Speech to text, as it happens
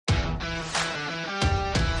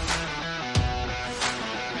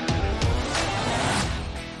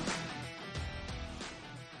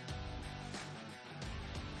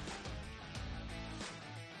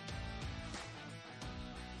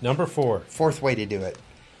Number 4. Fourth way to do it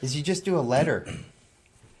is you just do a letter.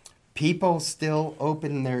 People still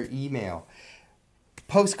open their email.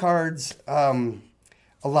 Postcards, a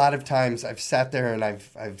lot of times I've sat there and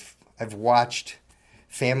I've watched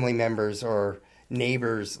family members or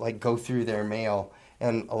neighbors like go through their mail,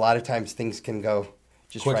 and a lot of times things can go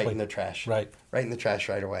just Quickly. right in the trash. Right in the trash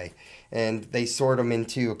right away. And they sort them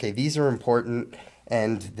into, okay, these are important,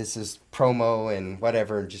 and this is promo and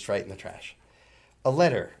whatever, and just right in the trash. A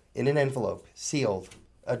letter in an envelope, sealed,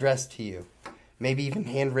 addressed to you, maybe even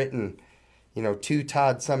handwritten, to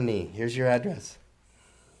Todd Sumney, here's your address.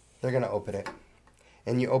 They're going to open it.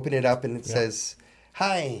 And you open it up and it says,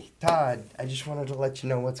 hi, Todd, I just wanted to let you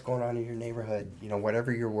know what's going on in your neighborhood.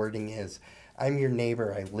 Whatever your wording is. I'm your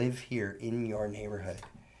neighbor. I live here in your neighborhood.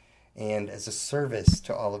 And as a service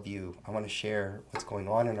to all of you, I want to share what's going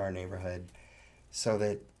on in our neighborhood so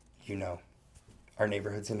that our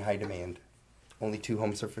neighborhood's in high demand. Only 2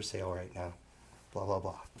 homes are for sale right now. Blah, blah,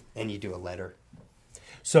 blah. And you do a letter.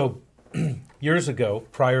 So years ago,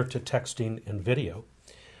 prior to texting and video,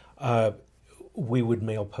 we would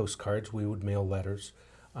mail postcards, we would mail letters,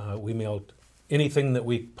 we mailed anything that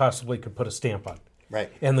we possibly could put a stamp on.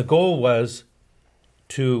 Right. And the goal was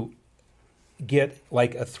to get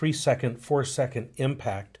like a 3-second, 4-second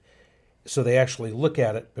impact so they actually look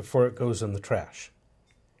at it before it goes in the trash.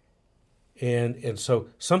 And so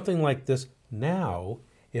something like this now,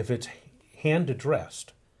 if it's hand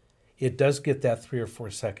addressed, it does get that 3 or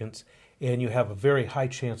 4 seconds, and you have a very high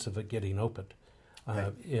chance of it getting opened.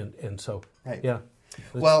 Right. And so, right. Yeah.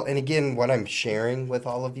 Well, and again, what I'm sharing with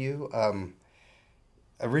all of you,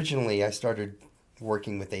 originally I started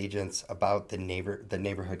working with agents about the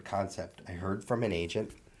neighborhood concept. I heard from an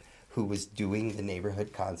agent who was doing the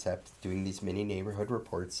neighborhood concept, doing these mini neighborhood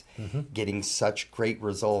reports, getting such great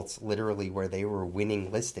results, literally where they were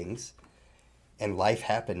winning listings, and life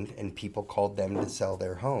happened, and people called them to sell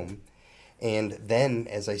their home. And then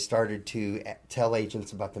as I started to tell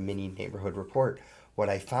agents about the mini neighborhood report, what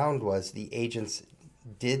I found was the agents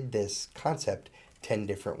did this concept 10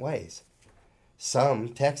 different ways. Some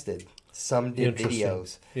texted, some did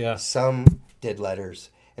videos, some did letters,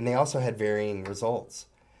 and they also had varying results.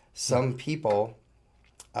 Some people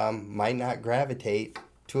might not gravitate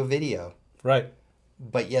to a video. Right.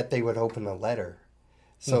 But yet they would open a letter.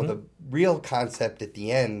 So the real concept at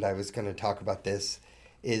the end, I was going to talk about this,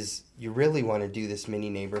 is you really want to do this mini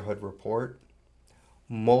neighborhood report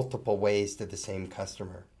multiple ways to the same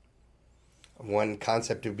customer. One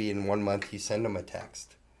concept would be in 1 month you send them a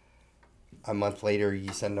text. A month later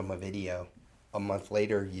you send them a video. A month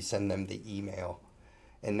later you send them the email.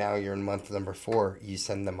 And now you're in month number 4, you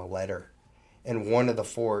send them a letter. And one of the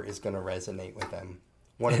 4 is going to resonate with them.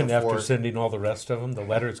 And after sending all the rest of them, the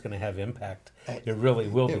letter is going to have impact. It really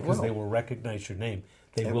will, because they will recognize your name.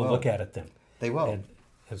 They will look at it then. They will.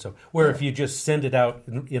 And so, if you just send it out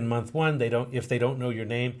in month 1, if they don't know your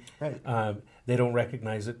name, they don't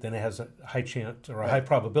recognize it, then it has a high chance or a high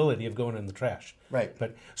probability of going in the trash. Right.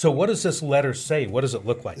 But so, what does this letter say? What does it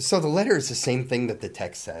look like? So the letter is the same thing that the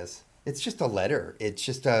text says. It's just a letter. It's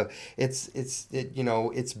just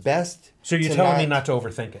it's best. So you're telling me not to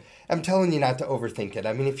overthink it. I'm telling you not to overthink it.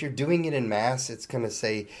 I mean, if you're doing it in mass, it's going to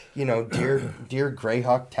say, dear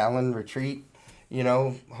Greyhawk Talon Retreat,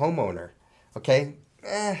 homeowner. Okay,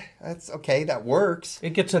 that's okay. That works.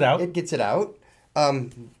 It gets it out. It gets it out.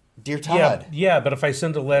 Dear Todd. Yeah, but if I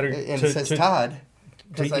send a letter and it says Todd,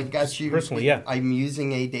 because I've got you personally, I'm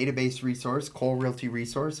using a database resource, Cole Realty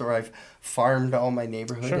resource, or I've farmed all my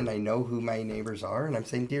neighborhood and I know who my neighbors are, and I'm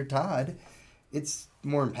saying, Dear Todd, it's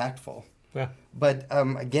more impactful. Yeah. But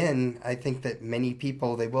again, I think that many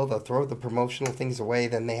people, they'll throw the promotional things away,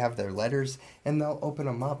 then they have their letters, and they'll open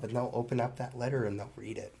them up, and they'll open up that letter, and they'll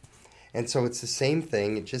read it. And so it's the same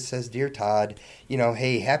thing. It just says, Dear Todd,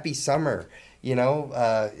 hey, happy summer.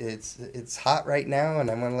 It's hot right now,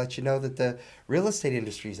 and I want to let you know that the real estate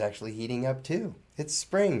industry is actually heating up too. It's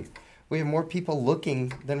spring. We have more people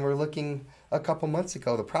looking than were looking a couple months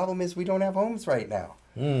ago. The problem is we don't have homes right now.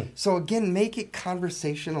 So again, make it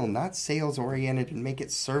conversational, not sales-oriented, and make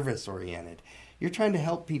it service-oriented. You're trying to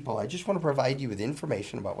help people. I just want to provide you with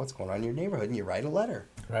information about what's going on in your neighborhood, and you write a letter.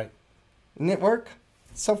 Right. Doesn't it work?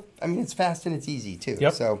 So, it's fast and it's easy too.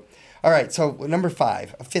 Yep. So, all right. So number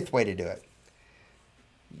 5, a 5th way to do it.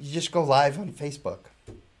 You just go live on Facebook,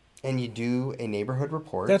 and you do a neighborhood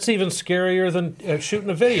report. That's even scarier than shooting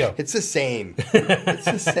a video. It's the same. It's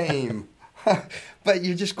the same. But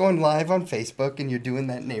you're just going live on Facebook, and you're doing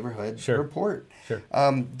that neighborhood report. Sure.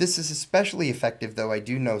 This is especially effective, though. I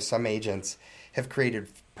do know some agents have created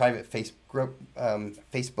private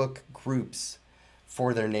Facebook groups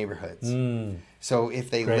for their neighborhoods. Mm. So if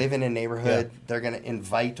they Great. live in a neighborhood, Yeah. they're going to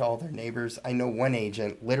invite all their neighbors. I know one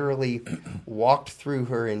agent literally walked through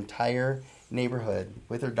her entire neighborhood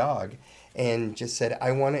with her dog and just said,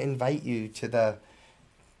 "I want to invite you to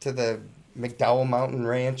the McDowell Mountain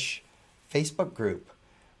Ranch Facebook group.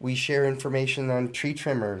 We share information on tree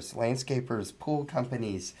trimmers, landscapers, pool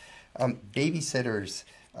companies, babysitters,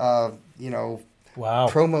 Wow.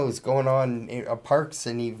 promos going on, parks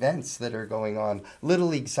and events that are going on. Little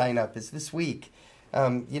League sign up is this week,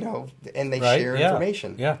 and they Right? share Yeah.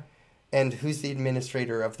 information. Yeah. And who's the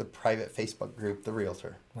administrator of the private Facebook group? The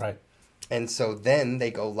realtor. Right. And so then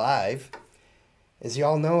they go live. As you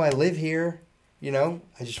all know, I live here.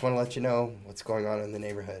 I just want to let you know what's going on in the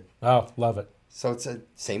neighborhood. Oh, love it. So it's the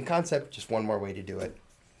same concept, just one more way to do it.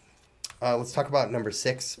 Let's talk about number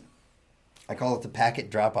 6. I call it the packet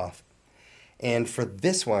drop-off. And for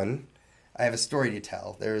this one, I have a story to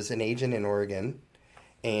tell. There's an agent in Oregon,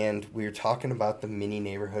 and we were talking about the mini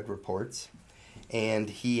neighborhood reports. And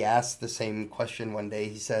he asked the same question one day.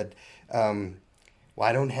 He said, well,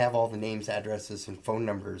 I don't have all the names, addresses, and phone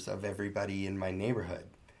numbers of everybody in my neighborhood.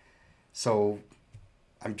 So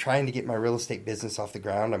I'm trying to get my real estate business off the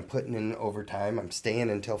ground. I'm putting in overtime. I'm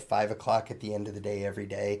staying until 5 o'clock at the end of the day every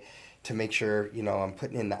day to make sure, I'm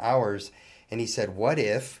putting in the hours. And he said, what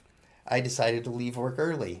if I decided to leave work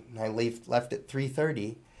early? And I left at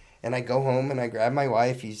 3:30, and I go home and I grab my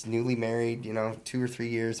wife. He's newly married, 2 or 3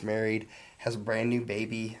 years married, has a brand new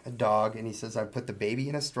baby, a dog. And he says, I put the baby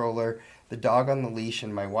in a stroller, the dog on the leash,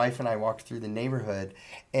 and my wife and I walked through the neighborhood,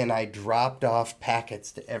 and I dropped off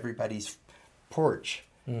packets to everybody's porch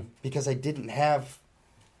because I didn't have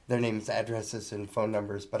their names, addresses, and phone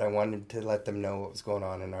numbers, but I wanted to let them know what was going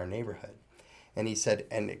on in our neighborhood. And he said,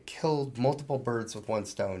 and it killed multiple birds with one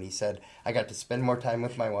stone. He said, I got to spend more time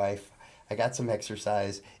with my wife. I got some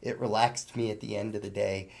exercise. It relaxed me at the end of the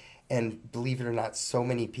day. And believe it or not, so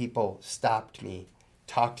many people stopped me,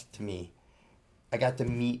 talked to me. I got to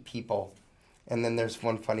meet people. And then there's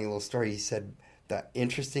one funny little story. He said, the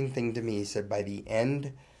interesting thing to me, he said, by the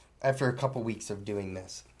end, after a couple weeks of doing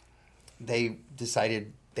this, they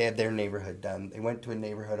decided they had their neighborhood done. They went to a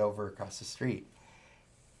neighborhood over across the street.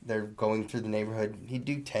 They're going through the neighborhood. He'd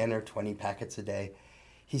do 10 or 20 packets a day.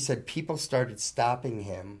 He said people started stopping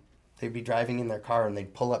him. They'd be driving in their car and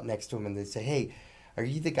they'd pull up next to him and they'd say, hey, are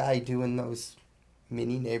you the guy doing those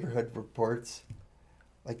mini neighborhood reports?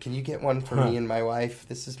 Like, can you get one for me and my wife?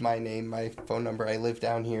 This is my name, my phone number. I live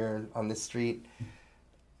down here on this street.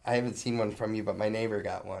 I haven't seen one from you, but my neighbor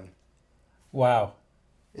got one. Wow.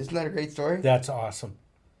 Isn't that a great story? That's awesome.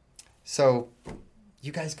 So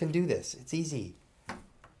you guys can do this. It's easy.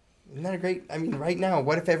 Isn't that a great... I mean, right now,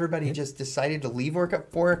 what if everybody just decided to leave work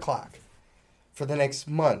at 4 o'clock for the next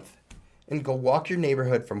month and go walk your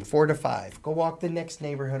neighborhood from 4 to 5? Go walk the next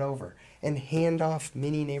neighborhood over and hand off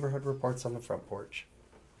mini neighborhood reports on the front porch.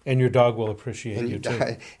 And your dog will appreciate you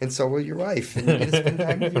too. And so will your wife. And you get to spend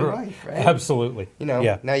time with your wife, right? Absolutely.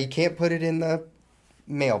 Now you can't put it in the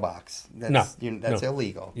mailbox. That's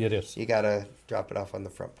illegal. It is. You got to drop it off on the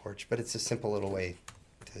front porch. But it's a simple little way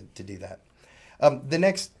to do that. The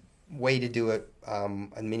next way to do it, a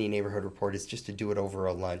mini neighborhood report, is just to do it over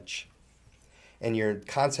a lunch. And your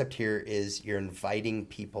concept here is you're inviting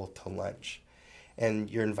people to lunch. And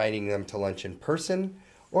you're inviting them to lunch in person,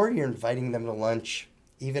 or you're inviting them to lunch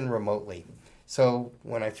even remotely. So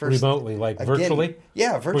when I first... Remotely, like virtually?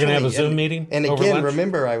 Yeah, virtually. We're going to have a Zoom meeting And over again, lunch?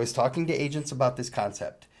 remember, I was talking to agents about this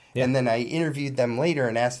concept. Yeah. And then I interviewed them later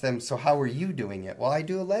and asked them, so how are you doing it? Well, I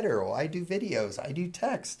do a letter. Well, I do videos. I do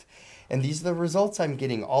text. And these are the results I'm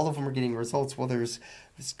getting. All of them are getting results. Well, there's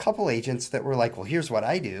a couple agents that were like, well, here's what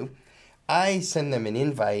I do. I send them an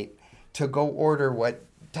invite to go order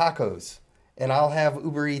tacos. And I'll have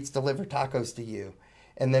Uber Eats deliver tacos to you.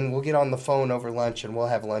 And then we'll get on the phone over lunch and we'll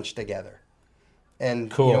have lunch together.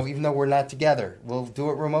 And cool. Even though we're not together, we'll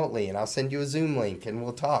do it remotely and I'll send you a Zoom link and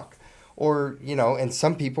we'll talk. Or, and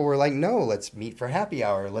some people were like, no, let's meet for happy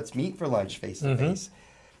hour. Let's meet for lunch face to face.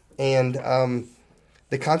 And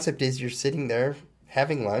the concept is you're sitting there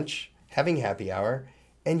having lunch, having happy hour,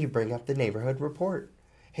 and you bring up the neighborhood report.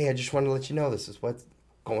 Hey, I just want to let you know this is what's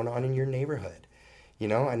going on in your neighborhood. I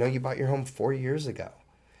know you bought your home 4 years ago.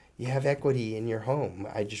 You have equity in your home.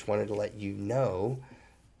 I just wanted to let you know,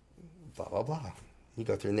 blah, blah, blah. You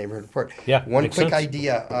go through the neighborhood report. Yeah, one quick sense.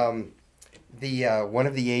 idea. One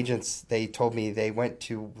of the agents, they told me they went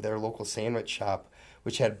to their local sandwich shop,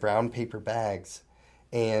 which had brown paper bags.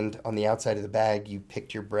 And on the outside of the bag, you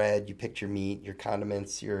picked your bread, you picked your meat, your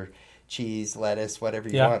condiments, your cheese, lettuce, whatever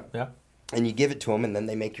you want. Yeah. And you give it to them, and then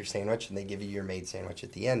they make your sandwich, and they give you your made sandwich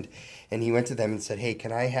at the end. And he went to them and said, hey,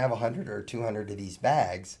 can I have 100 or 200 of these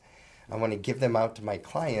bags? I want to give them out to my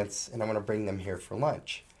clients, and I want to bring them here for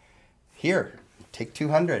lunch. Here, take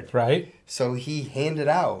 200. Right. So he handed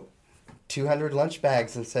out 200 lunch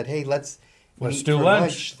bags and said, hey, let's meet do for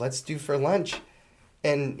lunch. Let's do for lunch.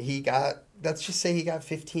 And he got, let's just say he got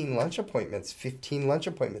 15 lunch appointments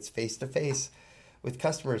face-to-face with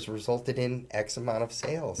customers, resulted in X amount of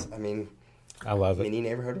sales. I mean, I love it. mini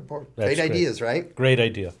neighborhood report. That's Great ideas, right? Great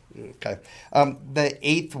idea. Okay. The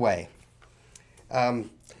eighth way. The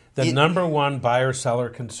number one buyer-seller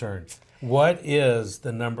concern. What is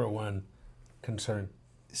the number one concern?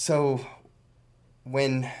 So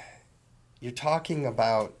when you're talking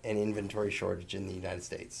about an inventory shortage in the United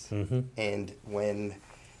States, and when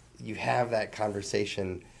you have that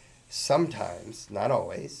conversation, sometimes, not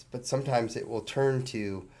always, but sometimes it will turn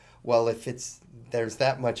to, well, if there's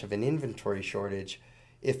that much of an inventory shortage,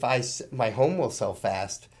 my home will sell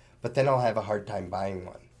fast, but then I'll have a hard time buying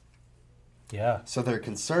one. Yeah. So their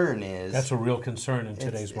concern is... That's a real concern in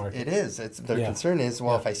today's market. It is. Their concern is,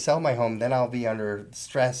 well, if I sell my home, then I'll be under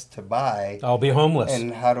stress to buy. I'll be homeless.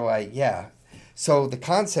 And how do I... Yeah. So the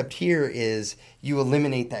concept here is you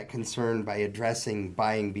eliminate that concern by addressing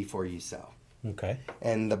buying before you sell. Okay.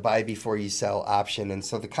 And the buy before you sell option. And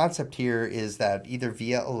so the concept here is that either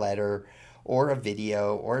via a letter or a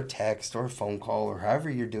video or a text or a phone call or however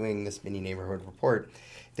you're doing this mini neighborhood report,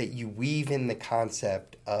 that you weave in the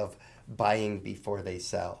concept of buying before they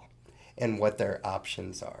sell and what their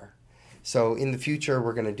options are. So in the future,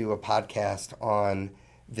 we're going to do a podcast on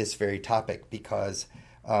this very topic because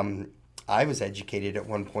I was educated at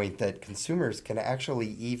one point that consumers can actually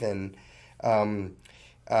even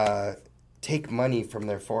take money from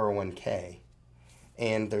their 401k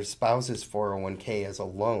and their spouse's 401k as a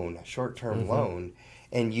loan, a short-term loan,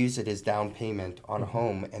 and use it as down payment on a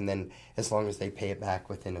home, and then as long as they pay it back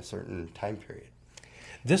within a certain time period.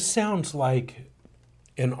 This sounds like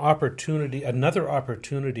another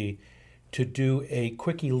opportunity to do a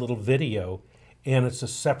quickie little video, and it's a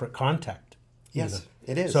separate contact. Yes,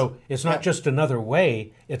 it is. So it's not just another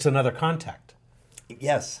way, it's another contact.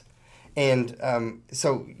 Yes. And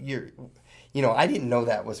so I didn't know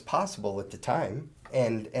that was possible at the time.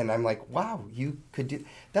 And I'm like, wow, you could do,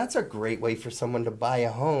 that's a great way for someone to buy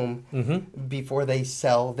a home before they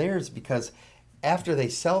sell theirs, because after they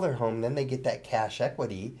sell their home, then they get that cash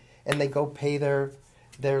equity and they go pay their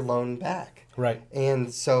loan back. Right. And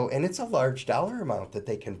it's a large dollar amount that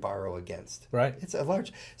they can borrow against. Right. It's a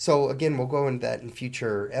large. So again, we'll go into that in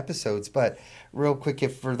future episodes, but real quick,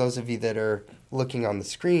 for those of you that are looking on the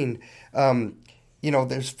screen,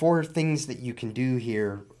 there's 4 things that you can do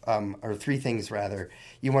here, or 3 things rather.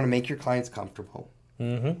 You want to make your clients comfortable,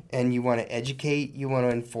 and you want to educate, you want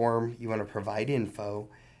to inform, you want to provide info,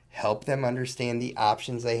 help them understand the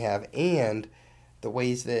options they have and the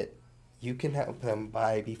ways that you can help them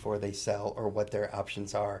buy before they sell or what their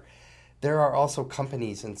options are. There are also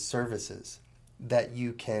companies and services that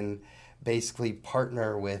you can basically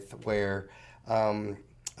partner with where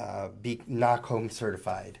be Knock Home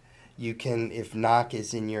certified. You can, if Knock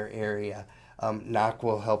is in your area, Knock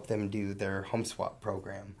will help them do their home swap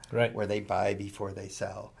program, right, where they buy before they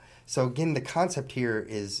sell. So again, the concept here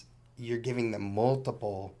is you're giving them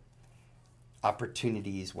multiple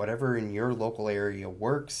opportunities. Whatever in your local area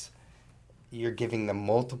works, you're giving them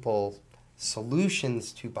multiple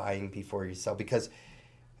solutions to buying before you sell, because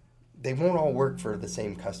they won't all work for the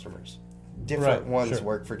same customers. Different ones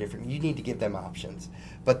work for different. You need to give them options.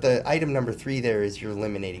 But the item number 3 there is you're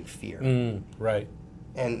eliminating fear. Right.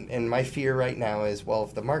 And my fear right now is, well,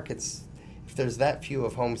 if there's that few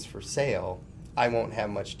of homes for sale, I won't have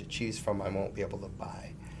much to choose from. I won't be able to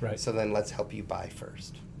buy. Right. So then let's help you buy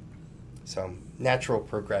first. So natural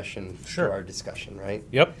progression to our discussion, right?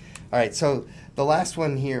 Yep. All right, so the last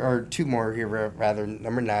one here, or 2 more here, rather,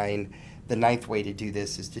 number 9, the 9th way to do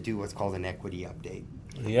this is to do what's called an equity update.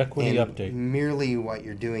 The equity update. Merely what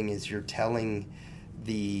you're doing is you're telling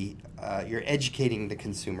you're educating the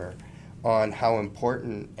consumer on how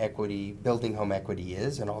important building home equity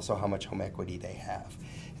is, and also how much home equity they have.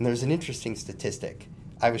 And there's an interesting statistic.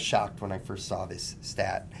 I was shocked when I first saw this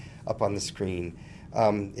stat up on the screen.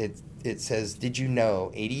 It says, did you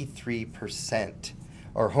know 83%,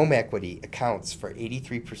 or home equity accounts for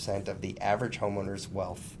 83% of the average homeowner's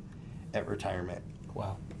wealth at retirement?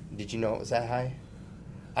 Wow. Did you know it was that high?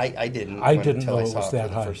 I didn't. I didn't know I it saw was it that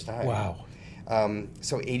for high. the first time. Wow.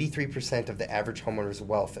 So 83% of the average homeowner's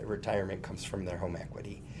wealth at retirement comes from their home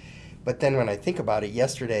equity. But then when I think about it,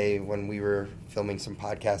 yesterday when we were filming some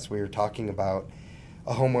podcasts, we were talking about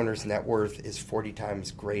a homeowner's net worth is 40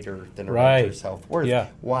 times greater than a Right. renter's self-worth. Yeah.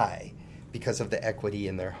 Why? Because of the equity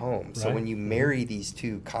in their home. So Right. when you marry these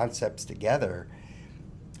two concepts together,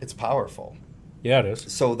 it's powerful. Yeah, it is.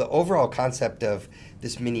 So the overall concept of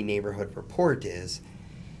this mini neighborhood report is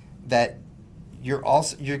that you're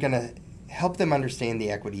going to help them understand the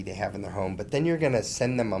equity they have in their home, but then you're going to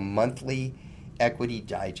send them a monthly equity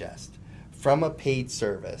digest from a paid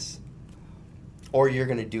service, or you're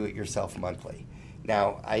going to do it yourself monthly.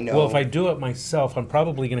 Now, I know... Well, if I do it myself, I'm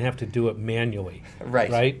probably going to have to do it manually. Right.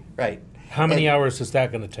 Right? Right. How many hours is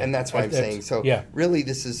that going to take? And that's what I'm saying. So yeah. really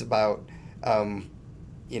this is about,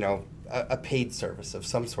 a paid service of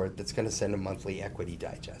some sort that's going to send a monthly equity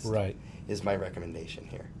digest. Right. Is my recommendation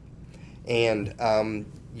here. And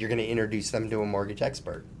you're going to introduce them to a mortgage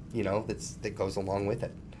expert, that goes along with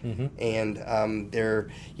it. Mm-hmm. And they're,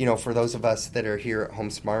 for those of us that are here at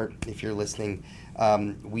HomeSmart, if you're listening,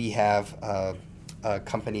 we have a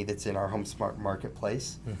company that's in our HomeSmart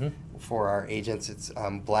marketplace for our agents. It's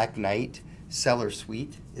Black Knight Seller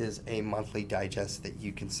Suite is a monthly digest that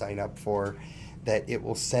you can sign up for, that it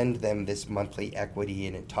will send them this monthly equity,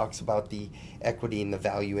 and it talks about the equity and the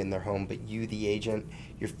value in their home, but you, the agent,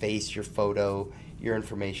 your face, your photo, your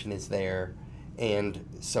information is there. And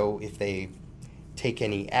so if they take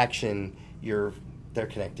any action, they're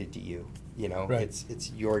connected to you. Right.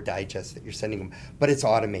 It's your digest that you're sending them, but it's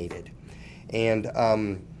automated. And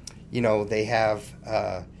they have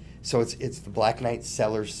so it's the Black Knight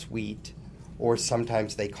Seller Suite, or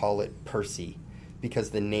sometimes they call it Percy, because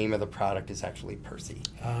the name of the product is actually Percy.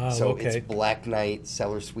 So okay. it's Black Knight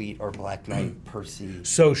Seller Suite or Black Knight Percy.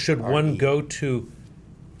 So should one RE. go to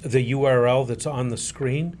the URL that's on the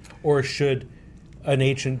screen, or should an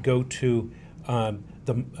agent go to the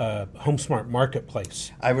HomeSmart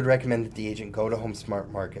Marketplace? I would recommend that the agent go to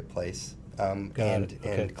HomeSmart Marketplace and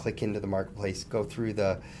Okay. click into the marketplace, go through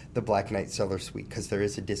the Black Knight Seller Suite, because there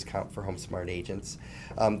is a discount for HomeSmart agents.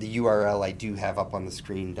 The URL I do have up on the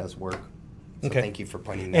screen does work. So Okay. thank you for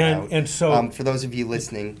pointing that out. And so for those of you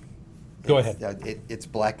listening, Go ahead. It's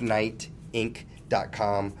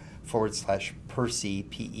blackknightinc.com/Percy,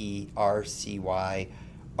 PERCYRE.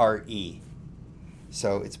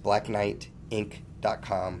 So it's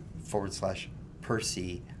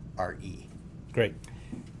blackknightinc.com/Percy, RE. great.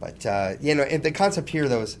 But, and the concept here,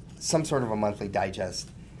 though, is some sort of a monthly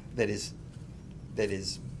digest that is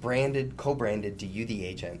branded, co-branded to you, the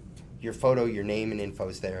agent. Your photo, your name, and info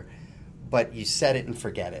is there. But you set it and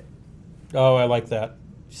forget it. Oh, I like that.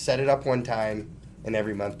 Set it up one time, and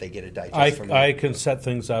every month they get a digest from you. I can set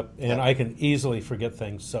things up, and Yeah. I can easily forget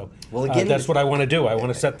things. So Well, again, that's what I want to do. I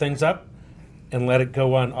want to set things up and let it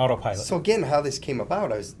go on autopilot. So again, how this came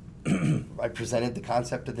about, I presented the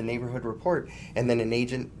concept of the neighborhood report, and then an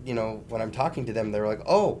agent, when I'm talking to them, they're like,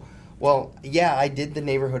 "Oh, well, yeah, I did the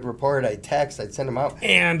neighborhood report. I'd send them out,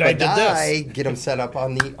 And I did this." I get them set up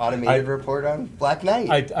on the automated report on Black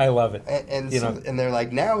Knight." I love it. And they're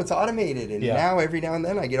like, now it's automated, and Yeah. now every now and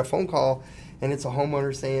then I get a phone call, and it's a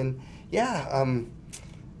homeowner saying, "Yeah,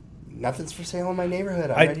 nothing's for sale in my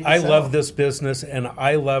neighborhood. I'm ready to I sell." love this business, and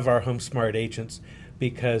I love our HomeSmart agents,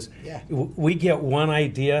 because Yeah. we get one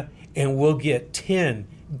idea and we'll get 10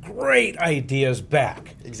 great ideas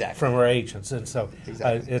back Exactly. from our agents, and so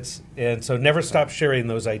Exactly. so never stop sharing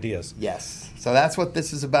those ideas. Yes. So that's what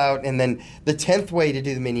this is about. And then the 10th way to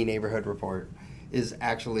do the mini neighborhood report is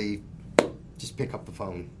actually just pick up the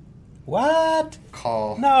phone, What?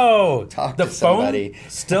 call, No, talk the to somebody. phone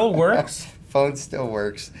still works. Phone still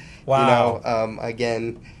works. Wow.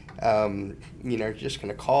 You're just going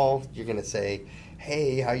to call. You're going to say,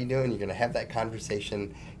 "Hey, how you doing?" You're going to have that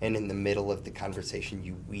conversation, and in the middle of the conversation,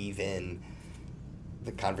 you weave in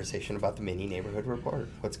the conversation about the mini neighborhood report.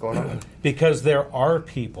 What's going on? Because there are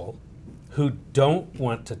people who don't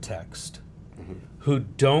want to text, who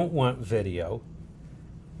don't want video,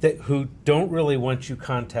 who don't really want you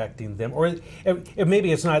contacting them, or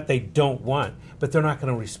maybe it's not they don't want, but they're not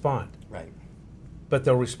going to respond. Right. But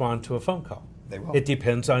they'll respond to a phone call. They will. It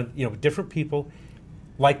depends on, different people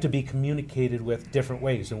like to be communicated with different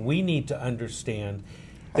ways, and we need to understand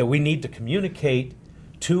that we need to communicate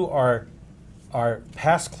to our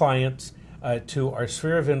past clients, to our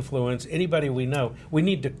sphere of influence, anybody we know. We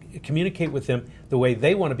need to communicate with them the way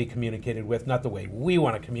they want to be communicated with, not the way we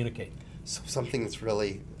want to communicate. So something that's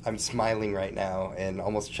really, I'm smiling right now and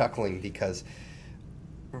almost chuckling, because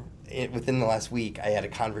within the last week I had a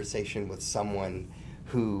conversation with someone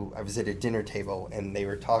who, I was at a dinner table and they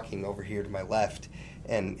were talking over here to my left,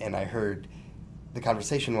 and I heard the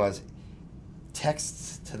conversation was,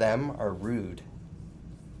 texts to them are rude.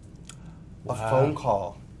 Wow. A phone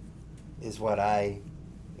call is what I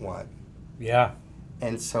want. Yeah.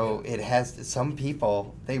 And so it has some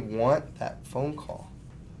people, they want that phone call.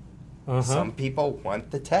 Uh-huh. Some people want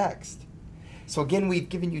the text. So again, we've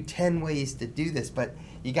given you 10 ways to do this, but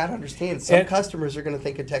you got to understand, some customers are going to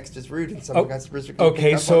think a text is rude, and some customers are going to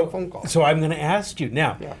think I want a phone call. So I'm going to ask you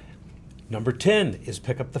now. Yeah. Number 10 is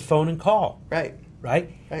pick up the phone and call. Right.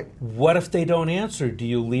 Right? Right. What if they don't answer? Do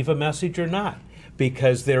you leave a message or not?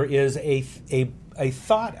 Because there is a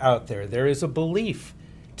thought out there. There is a belief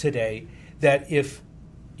today that if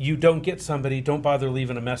you don't get somebody, don't bother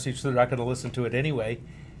leaving a message. They're not going to listen to it anyway.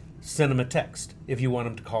 Send them a text if you want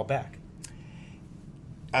them to call back.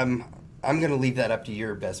 I'm going to leave that up to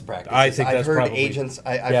your best practice. I think that's probably...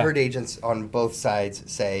 I've heard agents on both sides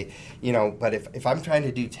say, but if I'm trying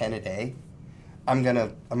to do 10 a day, I'm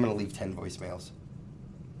gonna leave 10 voicemails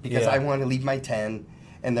because I want to leave my 10,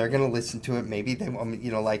 and they're going to listen to it. Maybe they want,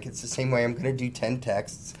 it's the same way I'm going to do 10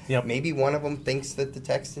 texts. Yep. Maybe one of them thinks that the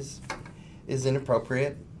text is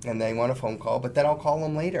inappropriate and they want a phone call, but then I'll call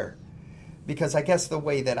them later. Because I guess the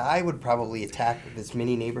way that I would probably attack this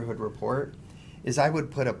mini neighborhood report is I would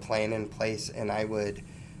put a plan in place, and I would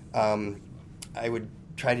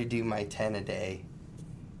try to do my 10 a day,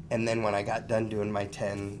 and then when I got done doing my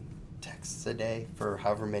 10 texts a day for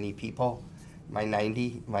however many people, my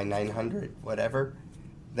 90, my 900, whatever,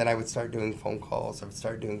 then I would start doing phone calls, I would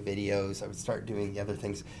start doing videos, I would start doing the other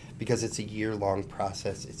things, because it's a year-long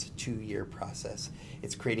process, it's a 2-year process.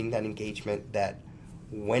 It's creating that engagement that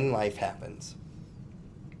when life happens.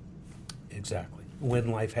 Exactly.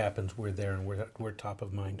 When life happens, we're there, and we're top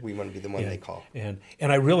of mind. We want to be the one they call. And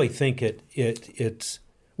I really think it's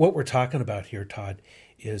what we're talking about here, Todd,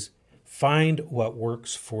 is find what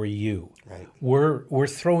works for you. Right. We're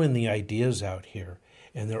throwing the ideas out here,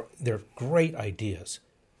 and they're great ideas,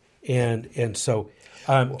 and so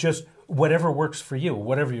just whatever works for you,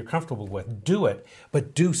 whatever you're comfortable with, do it,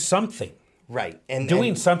 but do something. Right.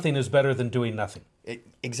 Doing something is better than doing nothing.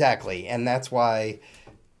 Exactly, and that's why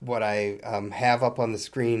what I have up on the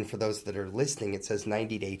screen for those that are listening, it says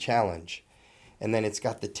 90-day challenge, and then it's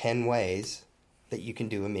got the 10 ways that you can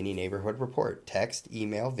do a mini neighborhood report: text,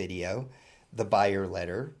 email, video, the buyer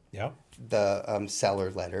letter, the seller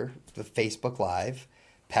letter, the Facebook Live,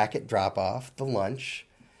 packet drop-off, the lunch,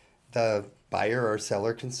 the buyer or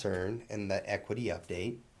seller concern, and the equity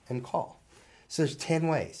update, and call. So there's 10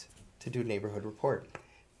 ways to do a neighborhood report.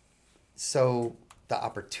 So the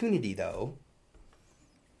opportunity, though,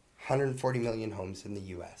 140 million homes in the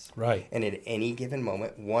U.S. Right. And at any given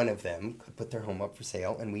moment, one of them could put their home up for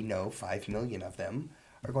sale, and we know 5 million of them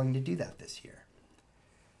are going to do that this year.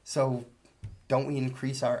 So don't we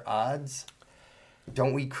increase our odds?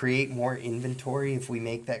 Don't we create more inventory if we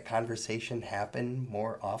make that conversation happen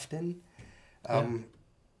more often?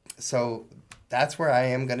 So that's where I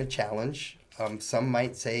am going to challenge. Some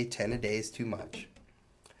might say 10 a day is too much.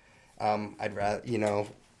 I'd rather,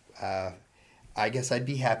 I guess I'd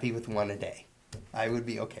be happy with 1 a day. I would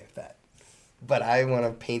be okay with that. But I want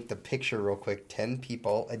to paint the picture real quick. 10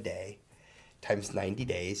 people a day times 90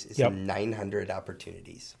 days is 900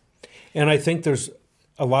 opportunities. And I think there's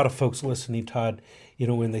a lot of folks listening, Todd,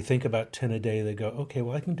 when they think about 10 a day, they go, okay,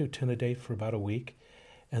 well, I can do 10 a day for about a week,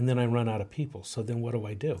 and then I run out of people. So then what do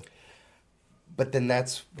I do? But then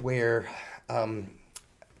that's where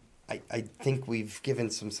I think we've given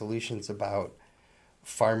some solutions about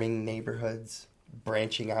farming neighborhoods,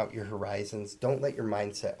 branching out your horizons. Don't let your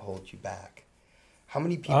mindset hold you back. How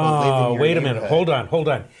many people live in your wait a neighborhood? minute. Hold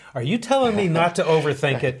on. Are you telling me not to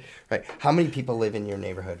overthink it? Right. How many people live in your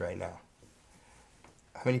neighborhood right now?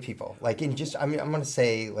 How many people? I'm going to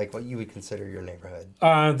say what you would consider your neighborhood.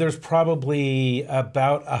 There's probably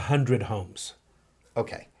about 100 homes.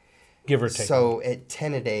 Okay. Give or take. So at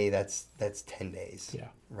 10 a day, that's 10 days. Yeah.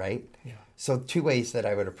 Right? Yeah. So 2 ways that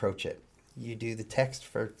I would approach it. You do the text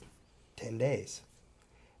for 10 days.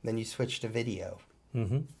 Then you switch to video.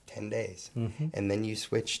 10 days. And then you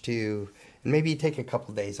switch to, and maybe you take a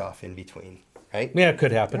couple days off in between, right? Yeah, it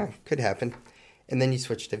could happen. Yeah, could happen. And then you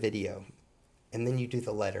switch to video. And then you do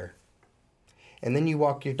the letter. And then you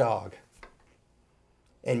walk your dog.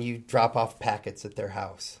 And you drop off packets at their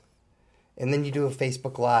house. And then you do a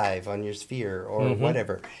Facebook Live on your Sphere or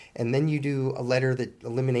whatever. And then you do a letter that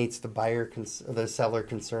eliminates the seller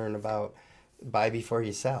concern about buy before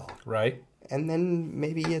you sell. Right. And then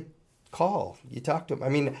maybe you call, you talk to them. I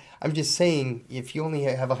mean, I'm just saying, if you only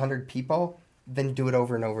have 100 people, then do it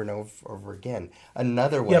over and over and over again.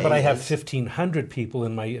 Another way. Yeah, but I have 1,500 people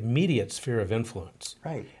in my immediate sphere of influence.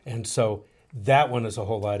 Right. And so that one is a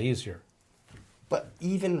whole lot easier. But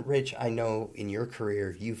even, Rich, I know in your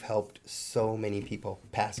career, you've helped so many people,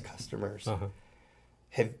 past customers.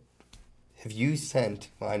 Have have you sent?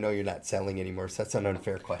 Well, I know you're not selling anymore, so that's an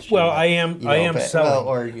unfair question. Well, but, I am selling,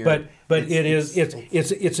 or you're, but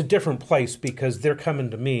it's a different place because they're coming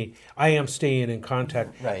to me. I am staying in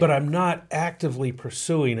contact, Right. but I'm not actively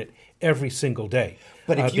pursuing it every single day.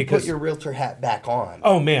 But if you put your realtor hat back on,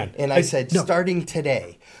 oh man, and I said, starting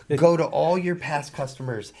today, go to all your past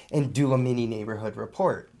customers and do a mini neighborhood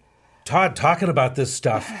report. Todd, talking about this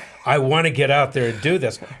stuff, I want to get out there and do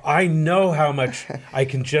this. I know how much I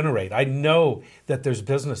can generate. I know that there's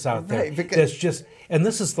business out there. Right, that's just, and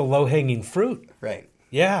this is the low-hanging fruit. Right.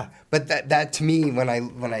 Yeah. But that to me, when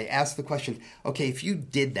I ask the question, okay, if you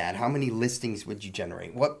did that, how many listings would you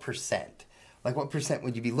generate? What percent? Like what percent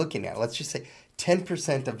would you be looking at? Let's just say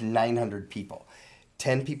 10% of 900 people.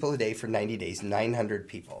 10 people a day for 90 days, 900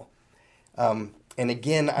 people. And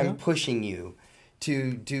again, I'm pushing you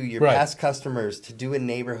to do your past customers, to do a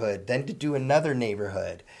neighborhood, then to do another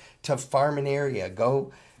neighborhood, to farm an area.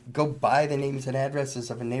 Go buy the names and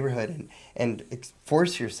addresses of a neighborhood and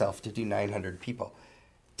force yourself to do 900 people.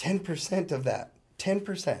 10% of that,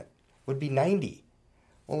 10% would be 90.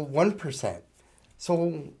 Well, 1%.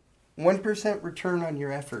 So 1% return on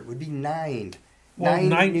your effort would be 9. Well,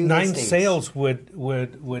 nine listings. sales would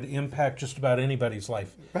impact just about anybody's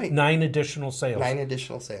life. Right. 9 additional sales. 9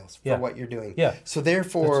 additional sales for what you're doing. Yeah. So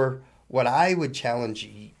therefore, what I would challenge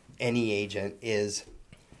any agent is,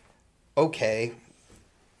 okay,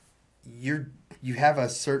 you have a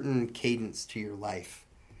certain cadence to your life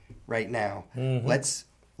right now. Mm-hmm.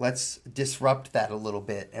 Let's disrupt that a little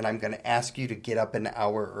bit, and I'm going to ask you to get up an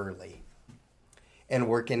hour early and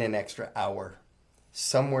work in an extra hour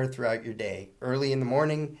somewhere throughout your day, early in the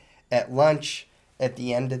morning, at lunch, at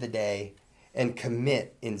the end of the day, and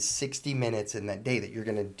commit in 60 minutes in that day that you're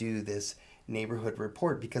going to do this neighborhood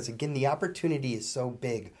report. Because again, the opportunity is so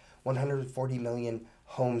big. 140 million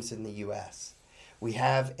homes in the U.S. We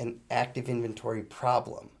have an active inventory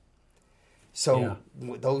problem. So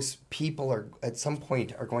those people are at some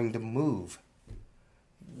point are going to move.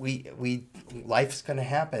 Life's going to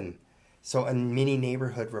happen. So a mini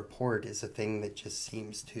neighborhood report is a thing that just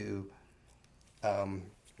seems to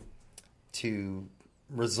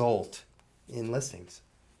result in listings.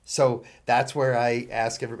 So that's where I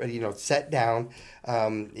ask everybody, sit down.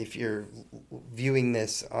 If you're viewing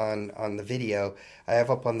this on the video, I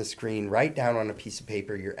have up on the screen, write down on a piece of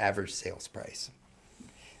paper your average sales price.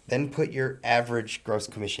 Then put your average gross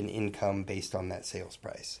commission income based on that sales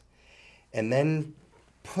price. And then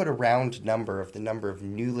put a round number of the number of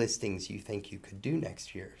new listings you think you could do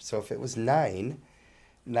next year. So if it was 9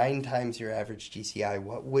 times your average GCI,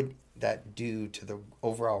 what would that do to the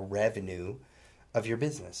overall revenue of your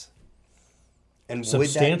business? And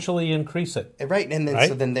substantially increase it. Right. And then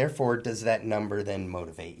so then therefore does that number then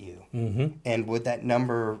motivate you? Mm-hmm. And would that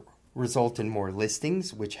number result in more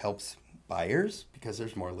listings, which helps buyers because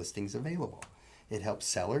there's more listings available? It helps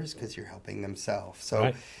sellers because you're helping them sell.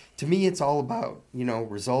 So to me, it's all about,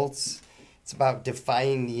 results. It's about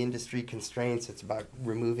defying the industry constraints. It's about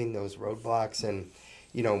removing those roadblocks. And,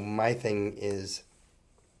 my thing is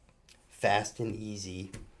fast and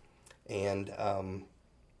easy and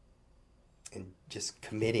just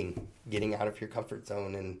committing, getting out of your comfort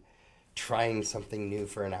zone and trying something new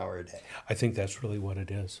for an hour a day. I think that's really what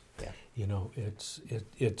it is. Yeah.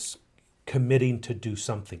 It's committing to do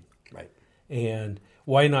something. Right. And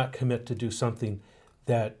why not commit to do something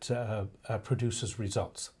that produces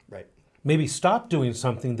results? Right. Maybe stop doing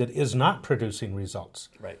something that is not producing results.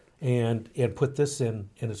 Right. And put this in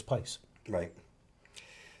its place. Right.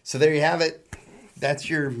 So there you have it. That's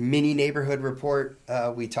your mini neighborhood report.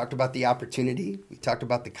 We talked about the opportunity. We talked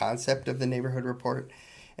about the concept of the neighborhood report.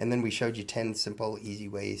 And then we showed you 10 simple, easy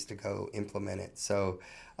ways to go implement it. So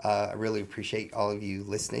I really appreciate all of you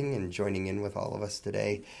listening and joining in with all of us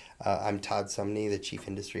today. I'm Todd Sumney, the Chief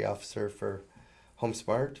Industry Officer for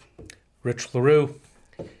HomeSmart. Rich LaRue.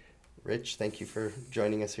 Rich, thank you for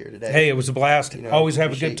joining us here today. Hey, it was a blast. Always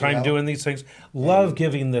have a good time doing these things. Love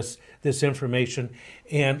giving this information.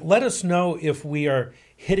 And let us know if we are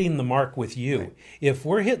hitting the mark with you. Right. If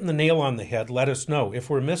we're hitting the nail on the head, let us know. If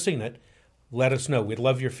we're missing it, let us know. We'd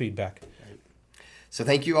love your feedback. Right. So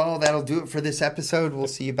thank you all. That'll do it for this episode. We'll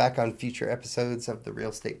see you back on future episodes of the Real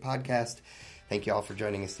Estate Podcast. Thank you all for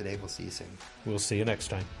joining us today. We'll see you soon. We'll see you next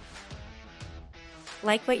time.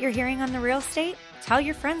 Like what you're hearing on The Real Estate? Tell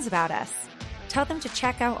your friends about us. Tell them to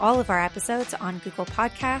check out all of our episodes on Google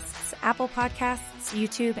Podcasts, Apple Podcasts,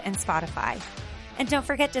 YouTube, and Spotify. And don't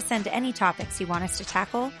forget to send any topics you want us to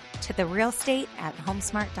tackle to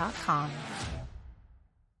therealestate@homesmart.com.